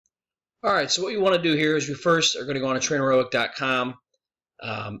All right, so what you want to do here is we first are going to go on to TrainHeroic.com,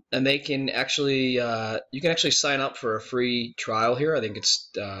 and they can actually you can actually sign up for a free trial here. I think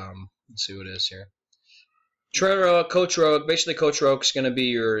it's let's see what it is here. TrainHeroic, Coach Heroic. Basically, Coach Heroic is going to be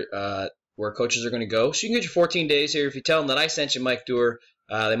your where coaches are going to go. So you can get your 14 days here. If you tell them that I sent you, Mike Doer,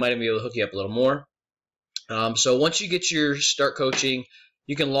 they might even be able to hook you up a little more. So once you get your start coaching,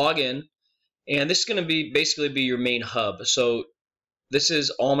 you can log in, and this is going to be basically be your main hub. So this is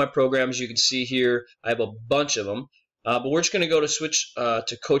all my programs. You can see here I have a bunch of them, but we're just going to go to switch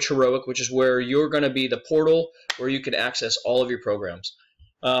to Coach Heroic, which is where you're going to be the portal where you can access all of your programs.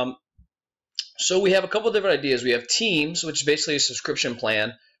 So we have a couple of different ideas. We have Teams, which is basically a subscription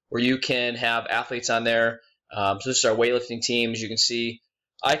plan where you can have athletes on there. So this is our weightlifting teams. You can see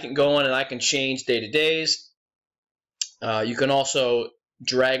I can go in and I can change day-to-days. You can also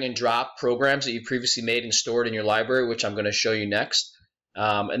drag and drop programs that you previously made and stored in your library, which I'm going to show you next.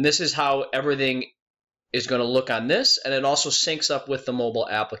 And this is how everything is going to look on this, and it also syncs up with the mobile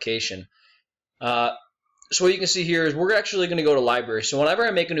application. So what you can see here is we're actually going to go to library. So whenever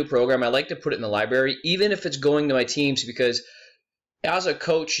I make a new program, I like to put it in the library, even if it's going to my teams, because as a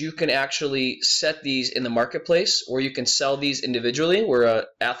coach, you can actually set these in the marketplace, or you can sell these individually, where an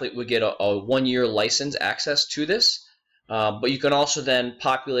athlete would get a 1-year license access to this. But you can also then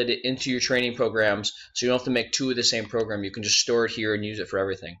populate it into your training programs, so you don't have to make 2 of the same program. You can just store it here and use it for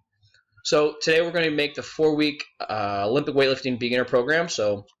everything. So today we're going to make the 4-week Olympic weightlifting beginner program.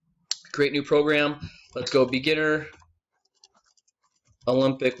 So create new program. Let's go beginner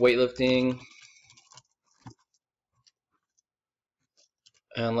Olympic weightlifting.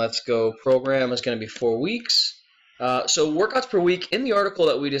 And let's go program is going to be 4 weeks. So workouts per week in the article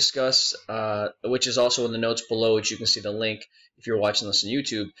that we discuss, which is also in the notes below, which you can see the link if you're watching this on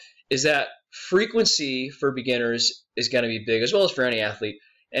YouTube, is that frequency for beginners is going to be big, as well as for any athlete.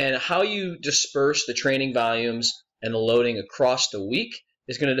 And how you disperse the training volumes and the loading across the week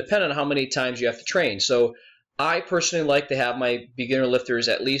is going to depend on how many times you have to train. So I personally like to have my beginner lifters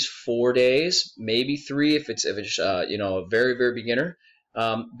at least 4 days, maybe 3 if it's you know, a very, very beginner.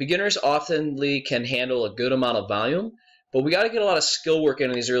 Beginners oftenly can handle a good amount of volume, but we got to get a lot of skill work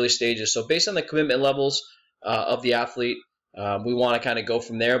in these early stages. So based on the commitment levels of the athlete, we want to kind of go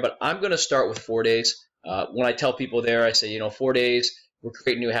from there. But I'm going to start with 4 days. When I tell people there, I say, you know, 4 days, we're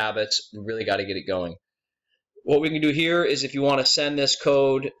creating new habits. We really got to get it going. What we can do here is if you want to send this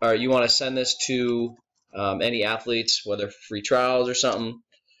code, or you want to send this to any athletes, whether free trials or something.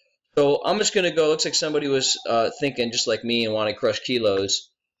 So I'm just going to go, looks like somebody was thinking just like me and wanted to crush kilos.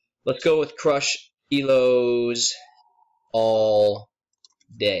 Let's go with crush kilos all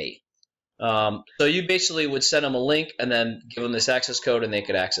day. So you basically would send them a link and then give them this access code and they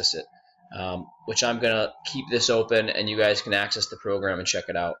could access it, which I'm going to keep this open and you guys can access the program and check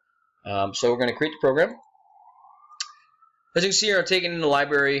it out. So we're going to create the program. As you can see here, I'm taking it in the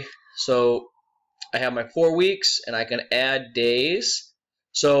library. So I have my 4 weeks and I can add days.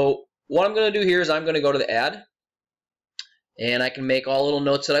 So what I'm going to do here is I'm going to go to the add, and I can make all little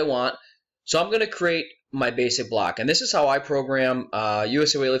notes that I want. So I'm going to create my basic block, and this is how I program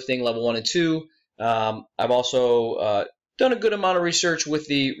USA Weightlifting Level 1 and 2. I've also done a good amount of research with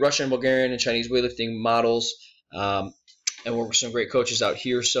the Russian, Bulgarian, and Chinese weightlifting models, and work with some great coaches out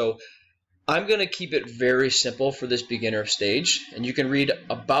here. So I'm going to keep it very simple for this beginner stage, and you can read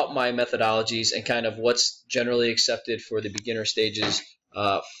about my methodologies and kind of what's generally accepted for the beginner stages,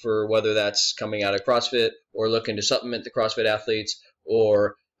 for whether that's coming out of CrossFit or looking to supplement the CrossFit athletes,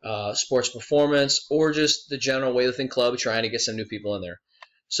 or sports performance, or just the general weightlifting club trying to get some new people in there.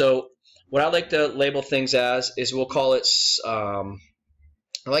 So what I like to label things as is we'll call it, I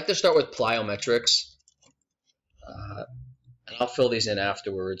like to start with plyometrics, and I'll fill these in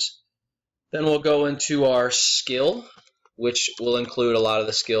afterwards. Then we'll go into our skill, which will include a lot of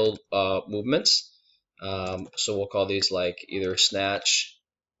the skill movements. So we'll call these like either snatch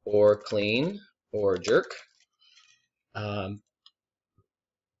or clean or jerk. Then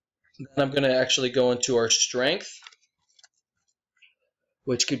I'm going to actually go into our strength,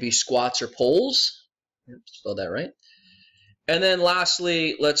 which could be squats or pulls. Spell that right. And then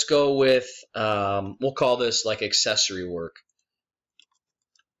lastly, let's go with, we'll call this like accessory work.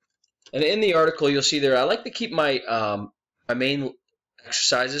 And in the article, you'll see there, I like to keep my my main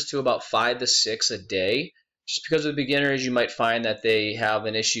exercises to about 5 to 6 a day. Just because with beginners, you might find that they have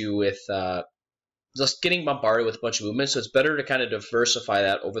an issue with just getting bombarded with a bunch of movements. So it's better to kind of diversify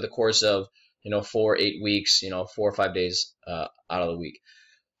that over the course of 4 to 8 weeks, 4 or 5 days out of the week.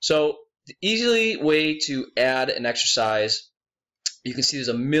 So the easy way to add an exercise, you can see there's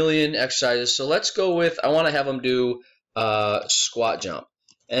a million exercises. So let's go with, I want to have them do squat jump.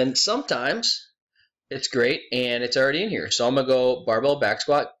 And sometimes it's great and it's already in here. So I'm going to go barbell back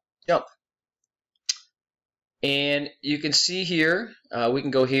squat, jump. And you can see here, we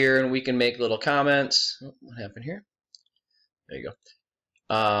can go here and we can make little comments. Oh, what happened here? There you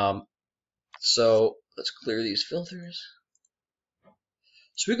go. So let's clear these filters.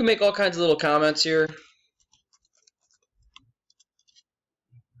 So we can make all kinds of little comments here.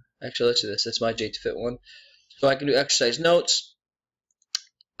 Actually, let's do this. It's my J2FIT one. So I can do exercise notes.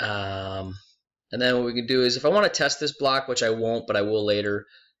 And then what we can do is if I want to test this block, which I won't, but I will later.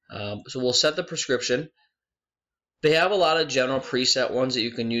 So we'll set the prescription. They have a lot of general preset ones that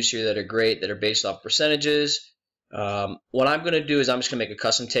you can use here that are great, that are based off percentages. What I'm going to do is I'm just going to make a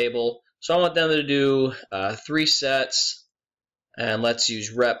custom table. So I want them to do 3 sets, and let's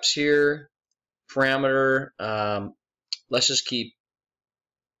use reps here. Parameter, let's just keep,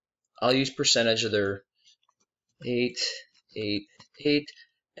 I'll use percentage of their 8, 8, 8.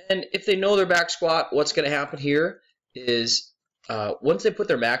 And if they know their back squat, what's going to happen here is once they put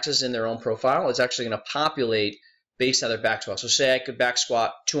their maxes in their own profile, it's actually going to populate based on their back squat. So say I could back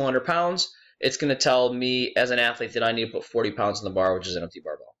squat 200 pounds, it's going to tell me as an athlete that I need to put 40 pounds in the bar, which is an empty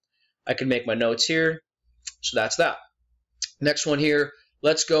barbell. I can make my notes here. So that's that. Next one here,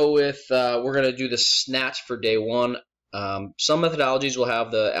 let's go with, we're going to do the snatch for day 1. Some methodologies will have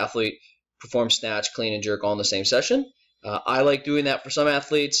the athlete perform snatch, clean, and jerk all in the same session. I like doing that for some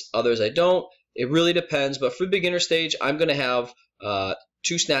athletes, others I don't. It really depends, but for the beginner stage, I'm going to have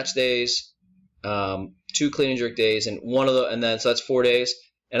 2 snatch days, 2 clean and jerk days, and so that's 4 days.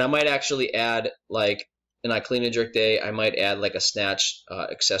 And I might actually add, like, in a clean and jerk day, I might add like a snatch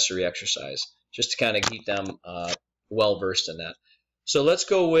accessory exercise, just to kind of keep them well versed in that. So let's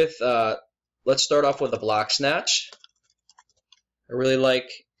go with, let's start off with a block snatch. I really like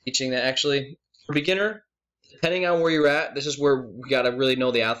teaching that actually. For beginner, depending on where you're at, this is where we got to really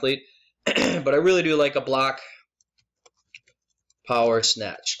know the athlete. But I really do like a block power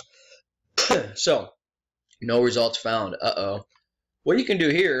snatch. So, no results found. Uh-oh. What you can do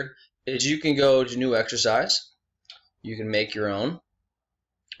here is you can go to new exercise. You can make your own.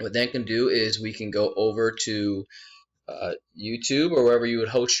 What that can do is we can go over to YouTube or wherever you would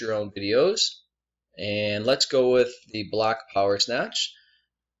host your own videos. And let's go with the block power snatch.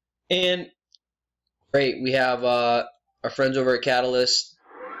 And great, we have our friends over at Catalyst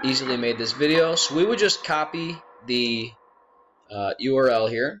easily made this video. So we would just copy the URL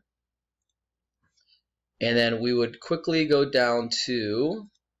here. And then we would quickly go down to,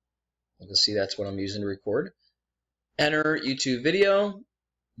 you can see that's what I'm using to record. Enter YouTube video.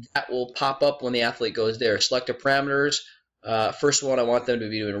 That will pop up when the athlete goes there. Select the parameters. First one, I want them to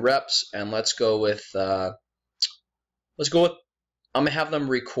be doing reps, and let's go with, I'm gonna have them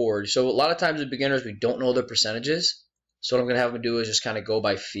record. So a lot of times with beginners, we don't know the percentages. So what I'm gonna have them do is just kind of go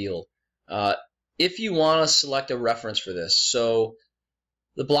by feel. If you want to select a reference for this, so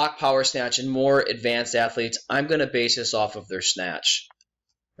the block power snatch and more advanced athletes, I'm going to base this off of their snatch,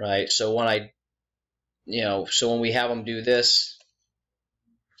 right? So when when we have them do this,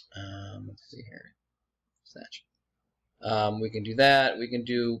 let's see here, snatch. We can do that. We can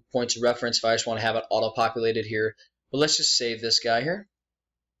do points of reference if I just want to have it auto-populated here. But let's just save this guy here.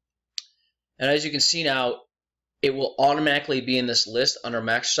 And as you can see now, it will automatically be in this list under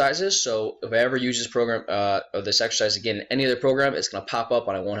my exercises. So if I ever use this program or this exercise again in any other program, it's going to pop up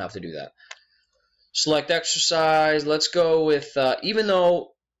and I won't have to do that. Select exercise. Let's go with, even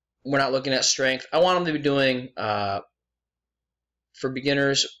though we're not looking at strength, I want them to be doing, for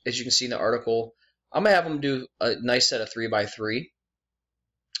beginners, as you can see in the article, I'm going to have them do a nice set of 3x3.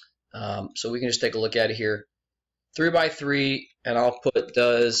 So we can just take a look at it here. 3x3, and I'll put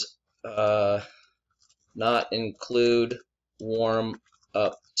does not include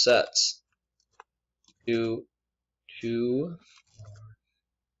warm-up sets. 2.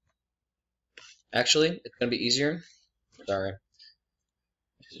 Actually, it's going to be easier. Sorry.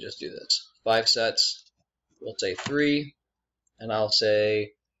 Let's just do this. 5 sets. We'll say 3. And I'll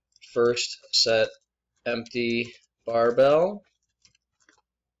say first set empty barbell.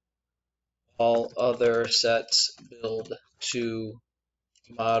 All other sets build to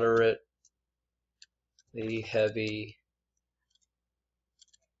moderate the heavy,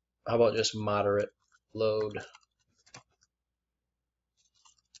 how about just moderate load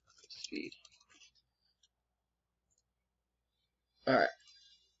speed. All right.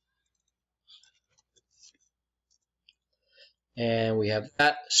 And we have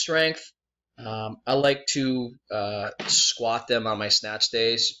that strength. I like to squat them on my snatch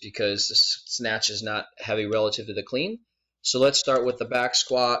days because the snatch is not heavy relative to the clean. So let's start with the back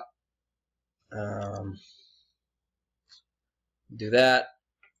squat. Do that.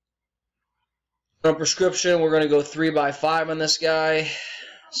 On prescription, we're going to go 3x5 on this guy.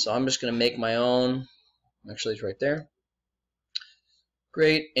 So I'm just going to make my own. Actually, it's right there.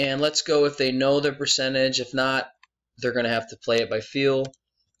 Great. And let's go if they know their percentage. If not, they're going to have to play it by feel.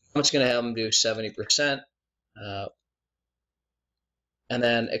 I'm just going to have them do 70%. And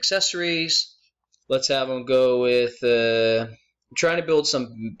then accessories, let's have them go with, I'm trying to build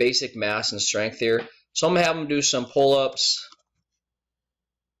some basic mass and strength here. So I'm going to have them do some pull-ups.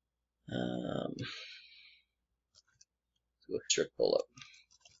 Go strict pull-up.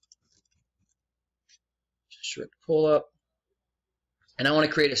 Strict pull-up. And I want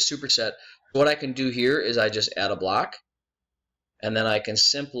to create a superset. What I can do here is I just add a block. And then I can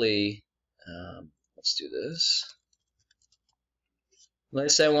simply, let's do this.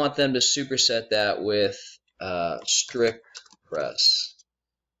 Let's say I want them to superset that with strict press.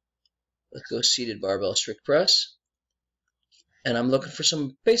 Let's go seated barbell strict press. And I'm looking for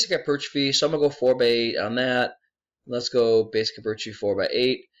some basic hypertrophy, so I'm going to go 4x8 on that. Let's go basic hypertrophy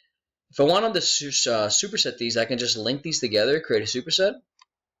 4x8. If I want them to superset these, I can just link these together, create a superset, and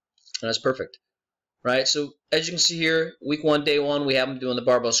that's perfect. Right? So as you can see here, week 1, day 1, we have them doing the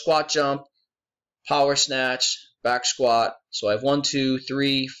barbell squat jump, power snatch, back squat. So I have 1, 2,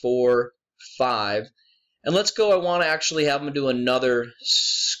 3, 4, 5. And let's go, I want to actually have them do another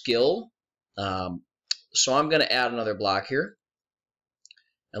skill. So I'm going to add another block here.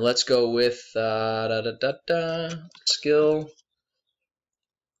 And let's go with skill.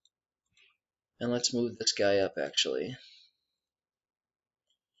 And let's move this guy up actually.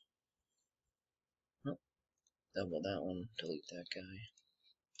 Oh, double that one, delete that guy.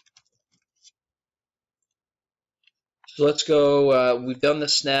 So let's go, we've done the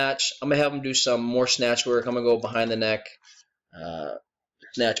snatch. I'm going to have them do some more snatch work. I'm going to go behind the neck,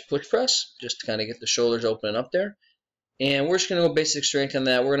 snatch push press, just to kind of get the shoulders opening up there. And we're just going to go basic strength on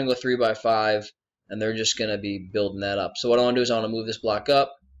that. We're going to go 3x5, and they're just going to be building that up. So what I want to do is I want to move this block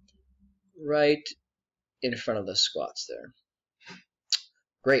up right in front of the squats there.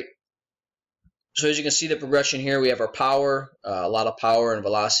 Great. So as you can see the progression here, we have our power, a lot of power and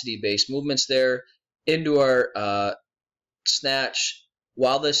velocity-based movements there, into our snatch.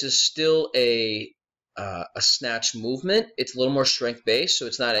 While this is still a snatch movement, it's a little more strength-based, so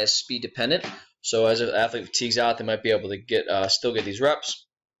it's not as speed-dependent. So as an athlete fatigues out, they might be able to get still get these reps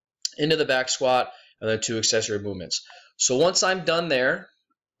into the back squat and then 2 accessory movements. So once I'm done there,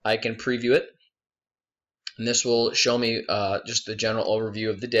 I can preview it. And this will show me just the general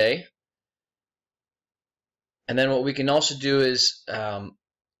overview of the day. And then what we can also do is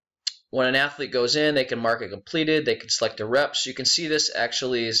when an athlete goes in, they can mark it completed. They can select a rep. So you can see this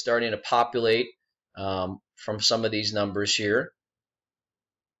actually is starting to populate from some of these numbers here.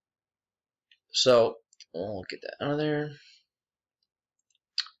 So we'll get that out of there.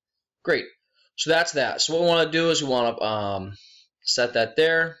 Great. So that's that. So what we want to do is we want to set that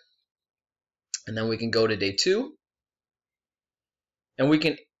there. And then we can go to day 2. And we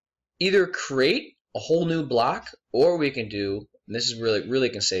can either create a whole new block, or we can do, and this is really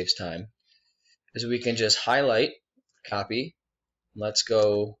can save time, is we can just highlight, copy. Let's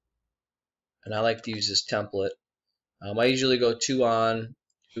go, and I like to use this template. I usually go 2 on,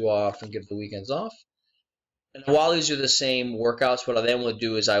 2 off, and give the weekends off. And while these are the same workouts, what I then would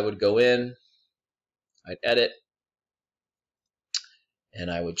do is I would go in, I'd edit,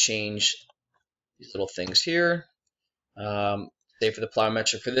 and I would change these little things here. Say for the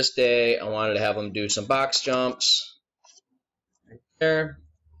plyometric for this day, I wanted to have them do some box jumps. Right there.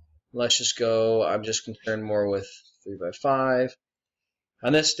 Let's just go, I'm just concerned more with 3x5.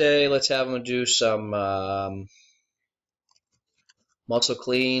 On this day, let's have them do some muscle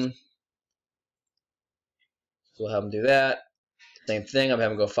clean. So we'll have them do that. Same thing, I'm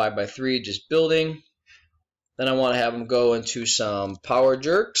having them go 5x3, just building. Then I want to have them go into some power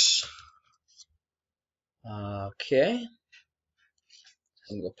jerks. Okay.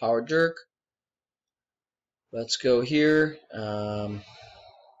 I'm going to go power jerk. Let's go here. Let's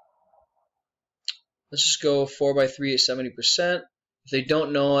just go 4x3 at 70%. If they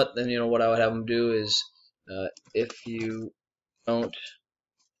don't know it, then what I would have them do is if you don't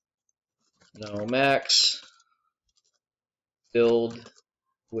know max, build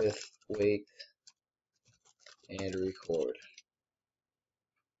with weight and record.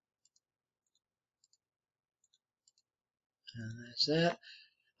 And that's that.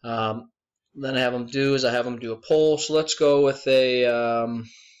 Then I have them do is I have them do a poll. So let's go with a.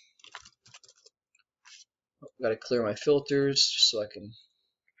 Got to clear my filters just so I can.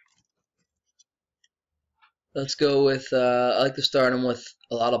 Let's go with. I like to start them with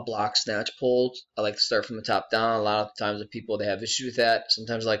a lot of block snatch pulls. I like to start from the top down. A lot of times, the people they have issues with that.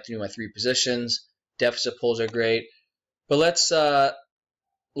 Sometimes I like to do my 3 positions. Deficit pulls are great, but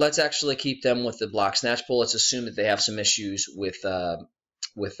let's actually keep them with the block snatch pull. Let's assume that they have some issues with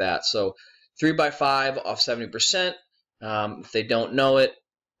that. So 3x5 off 70%. If they don't know it,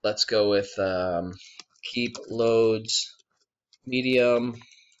 let's go with keep loads medium,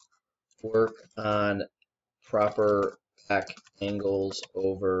 work on proper back angles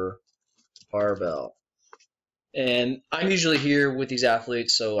over barbell. And I'm usually here with these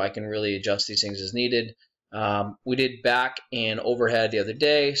athletes, so I can really adjust these things as needed. We did back and overhead the other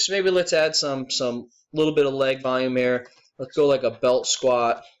day, so maybe let's add some little bit of leg volume here. Let's go like a belt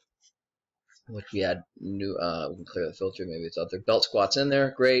squat, which we had new. We can clear the filter. Maybe it's out there. Belt squats in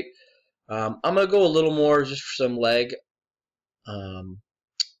there, great. I'm gonna go a little more just for some leg, a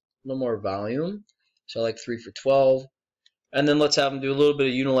little more volume. So like 3 for 12. And then let's have them do a little bit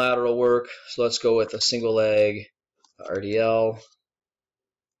of unilateral work. So let's go with a single leg RDL.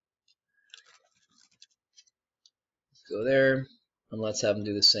 Let's go there. And let's have them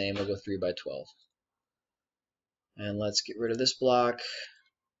do the same. We'll go 3x12. And let's get rid of this block.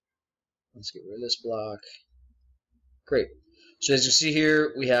 Let's get rid of this block. Great. So as you see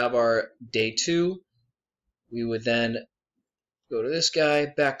here, we have our day 2. We would then go to this guy,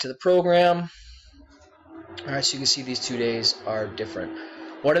 back to the program. All right, so you can see these 2 days are different.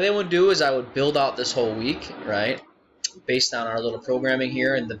 What I then would do is I would build out this whole week, right, based on our little programming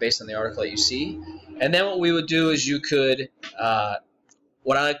here and based on the article that you see. And then what we would do is you could,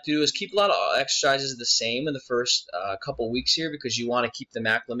 what I like to do is keep a lot of exercises the same in the first couple weeks here because you want to keep them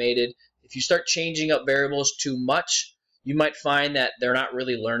acclimated. If you start changing up variables too much, you might find that they're not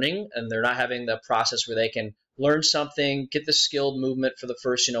really learning and they're not having the process where they can learn something, get the skilled movement for the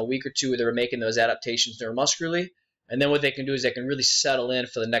first week or two where they're making those adaptations neuromuscularly, and then what they can do is they can really settle in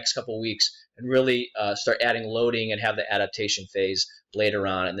for the next couple of weeks and really start adding loading and have the adaptation phase later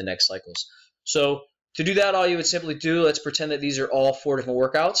on in the next cycles. So to do that, all you would simply do, let's pretend that these are all 4 different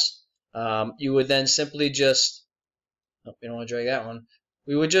workouts. You would then simply just, oh, you don't want to drag that one.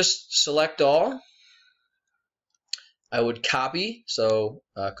 We would just select all. I would copy, so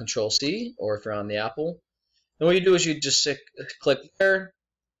Control C, or if you're on the Apple. And what you do is you just click there,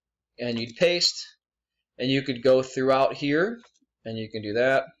 and you'd paste, and you could go throughout here, and you can do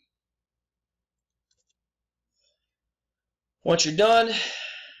that. Once you're done,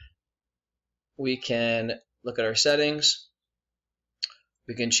 we can look at our settings.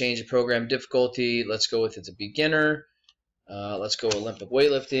 We can change the program difficulty. Let's go with it's a beginner. Let's go Olympic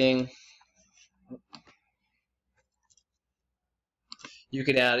weightlifting. You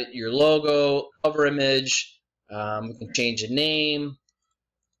can add your logo, cover image. We can change the name.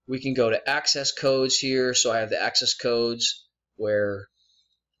 We can go to access codes here. So I have the access codes where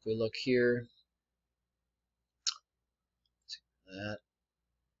if we look here, that.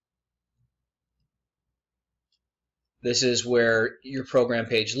 This is where your program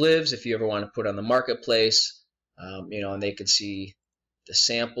page lives if you ever want to put on the marketplace, and they can see the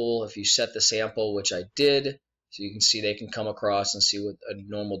sample. If you set the sample, which I did, so you can see they can come across and see what a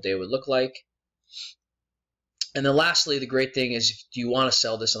normal day would look like. And then lastly, the great thing is, do you want to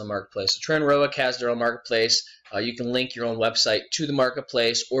sell this on the marketplace? So TrainHeroic has their own marketplace. You can link your own website to the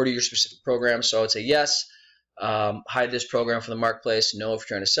marketplace or to your specific program. So I would say yes, hide this program from the marketplace. No, if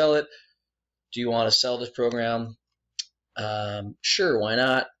you're trying to sell it. Do you want to sell this program? Sure, why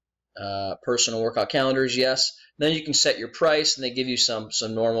not? Personal workout calendars, yes. Then you can set your price, and they give you some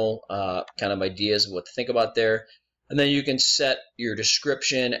normal kind of ideas of what to think about there. And then you can set your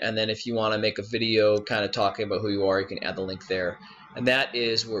description, and then if you want to make a video kind of talking about who you are, you can add the link there. And that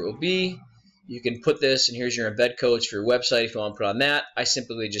is where it will be. You can put this, and here's your embed codes for your website if you want to put on that. I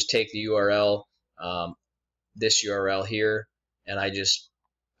simply just take the URL, this URL here, and I just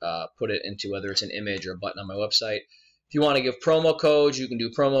put it into whether it's an image or a button on my website. If you want to give promo codes, you can do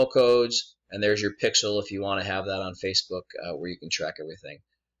promo codes, and there's your pixel if you want to have that on Facebook where you can track everything.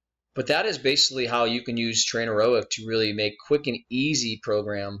 But that is basically how you can use TrainHeroic to really make quick and easy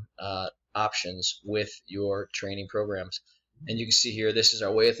program options with your training programs. And you can see here, this is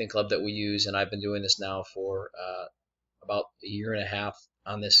our weightlifting club that we use, and I've been doing this now for about a year and a half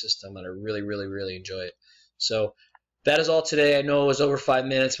on this system, and I really, really, really enjoy it. So that is all today. I know it was over 5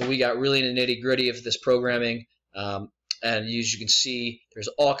 minutes, but we got really in the nitty-gritty of this programming. And as you can see, there's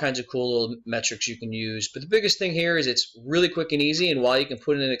all kinds of cool little metrics you can use. But the biggest thing here is it's really quick and easy. And while you can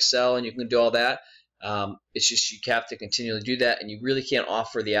put it in Excel and you can do all that, it's just you have to continually do that. And you really can't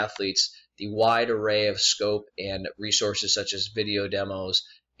offer the athletes the wide array of scope and resources such as video demos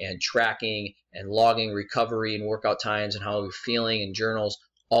and tracking and logging recovery and workout times and how you're feeling and journals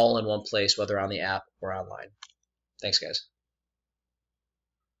all in one place, whether on the app or online. Thanks, guys.